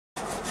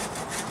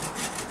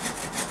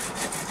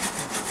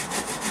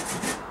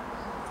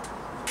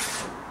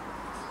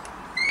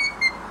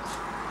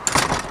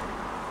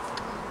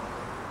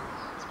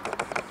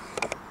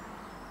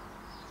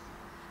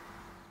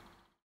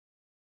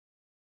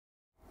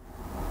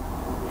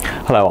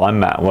Hello, I'm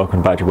Matt and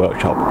welcome to Badger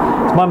Workshop.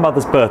 It's my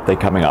mother's birthday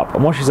coming up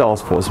and what she's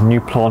asked for is some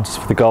new planters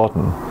for the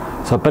garden,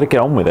 so I'd better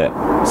get on with it.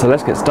 So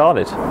let's get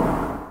started.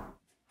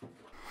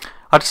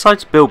 I decided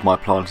to build my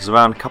planters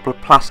around a couple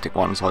of plastic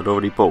ones I'd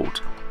already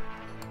bought.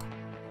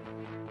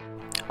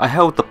 I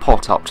held the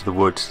pot up to the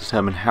wood to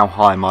determine how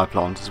high my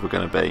planters were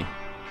going to be.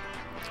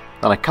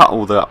 Then I cut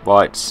all the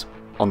uprights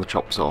on the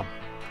chop saw.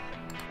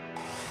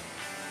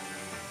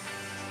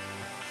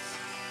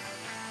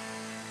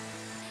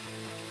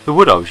 The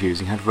wood I was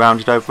using had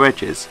rounded over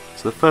edges,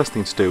 so the first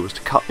thing to do was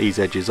to cut these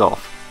edges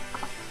off.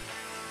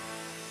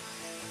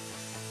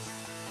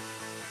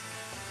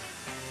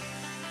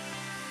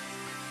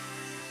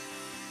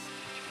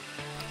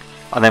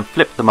 I then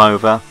flipped them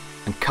over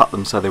and cut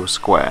them so they were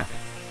square.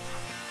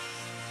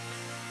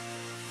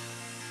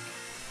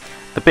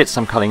 The bits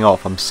I'm cutting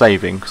off I'm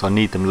saving because I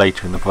need them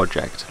later in the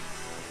project.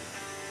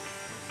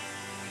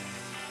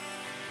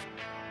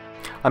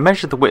 I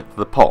measured the width of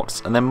the pots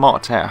and then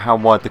marked out how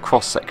wide the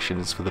cross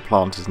sections for the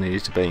planters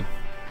needed to be.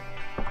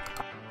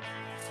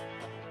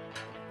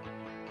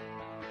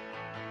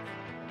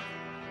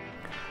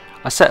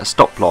 I set a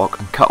stop block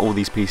and cut all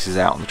these pieces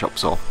out on the chop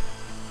saw.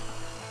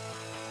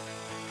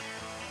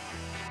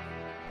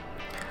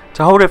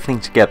 To hold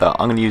everything together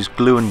I'm going to use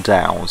glue and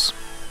dowels.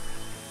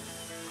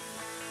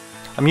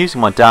 I'm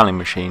using my Dowelling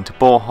machine to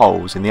bore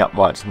holes in the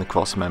uprights and the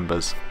cross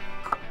members.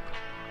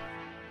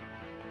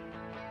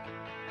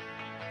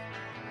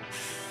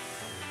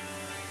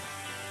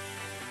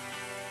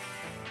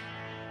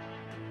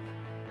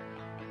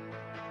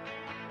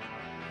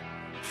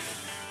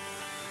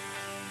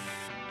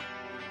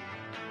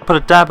 I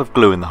put a dab of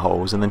glue in the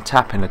holes and then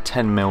tap in a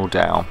 10mm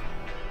dowel.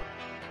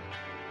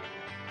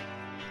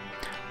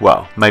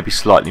 Well, maybe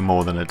slightly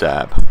more than a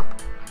dab.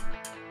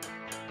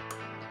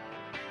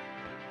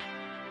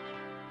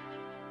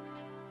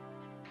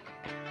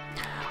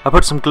 I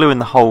put some glue in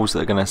the holes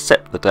that are going to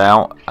set the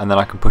dowel and then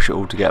I can push it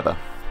all together.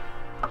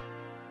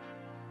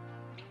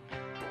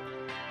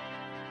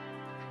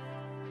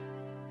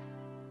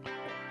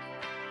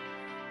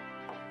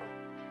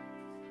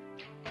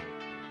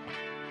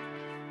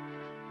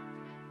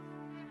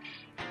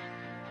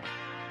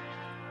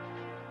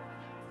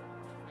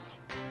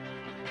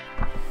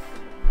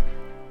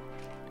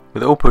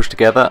 With it all pushed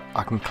together,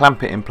 I can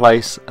clamp it in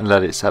place and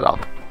let it set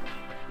up.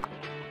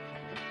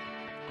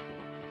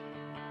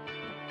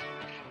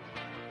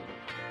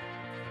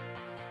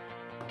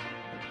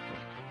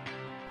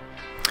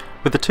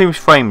 With the two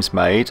frames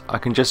made, I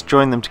can just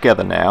join them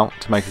together now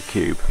to make a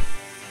cube.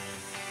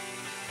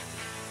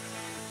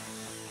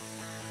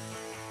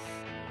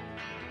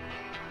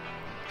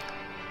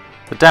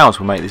 The dowels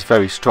will make this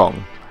very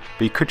strong,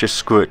 but you could just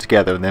screw it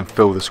together and then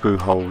fill the screw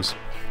holes.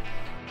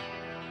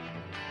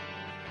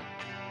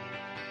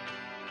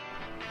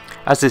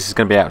 As this is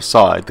going to be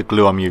outside, the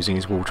glue I'm using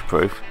is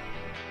waterproof.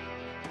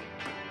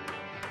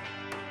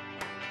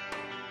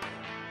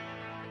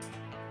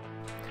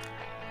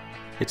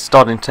 It's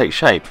starting to take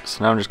shape,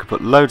 so now I'm just going to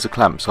put loads of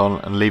clamps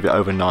on and leave it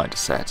overnight to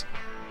set.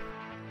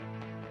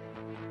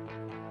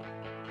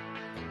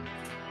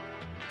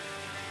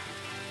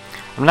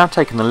 I'm now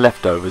taking the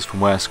leftovers from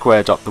where I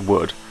squared up the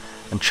wood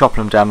and chopping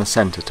them down the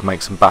centre to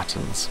make some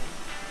battens.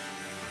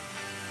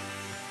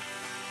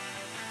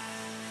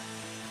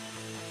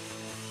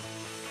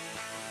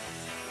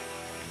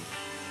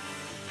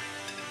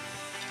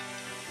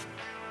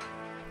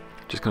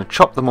 Just going to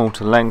chop them all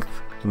to length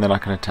and then I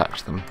can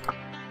attach them.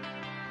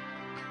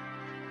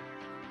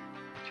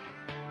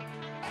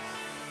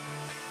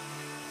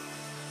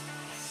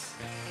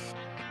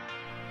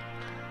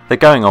 They're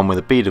going on with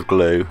a bead of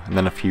glue and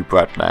then a few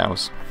brad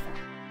nails.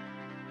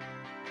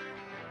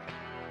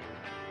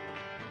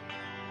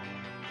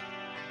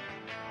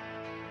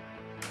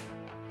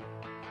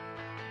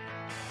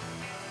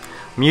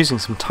 I'm using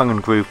some tongue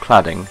and groove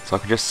cladding so I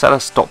can just set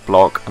a stop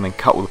block and then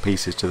cut all the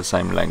pieces to the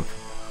same length.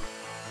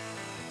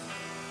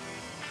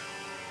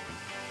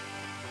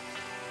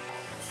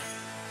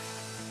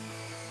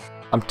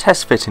 I'm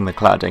test fitting the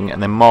cladding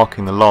and then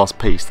marking the last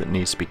piece that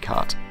needs to be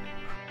cut.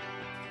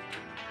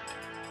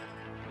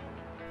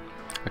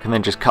 I can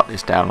then just cut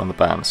this down on the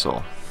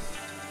bandsaw.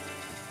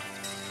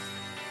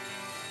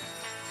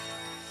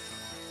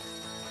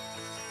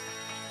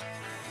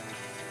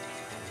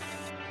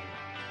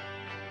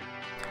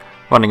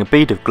 Running a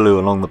bead of glue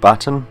along the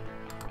batten,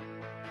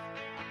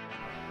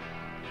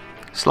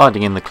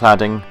 sliding in the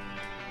cladding,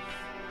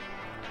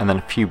 and then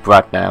a few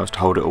brad nails to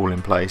hold it all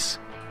in place.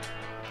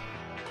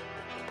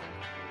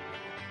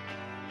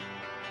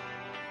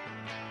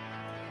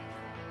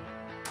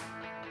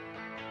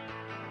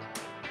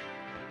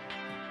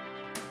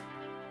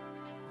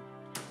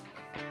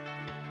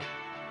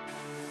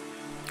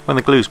 When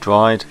the glue's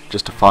dried,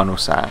 just a final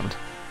sand.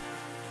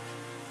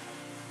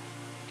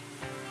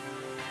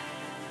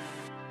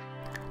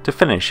 To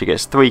finish, she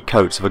gets 3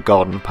 coats of a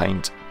garden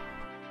paint.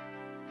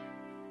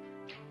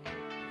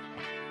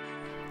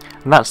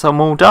 And that's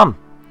them all done.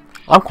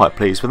 I'm quite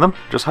pleased with them,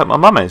 just hope my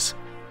mum is.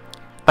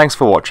 Thanks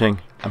for watching,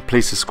 and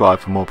please subscribe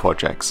for more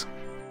projects.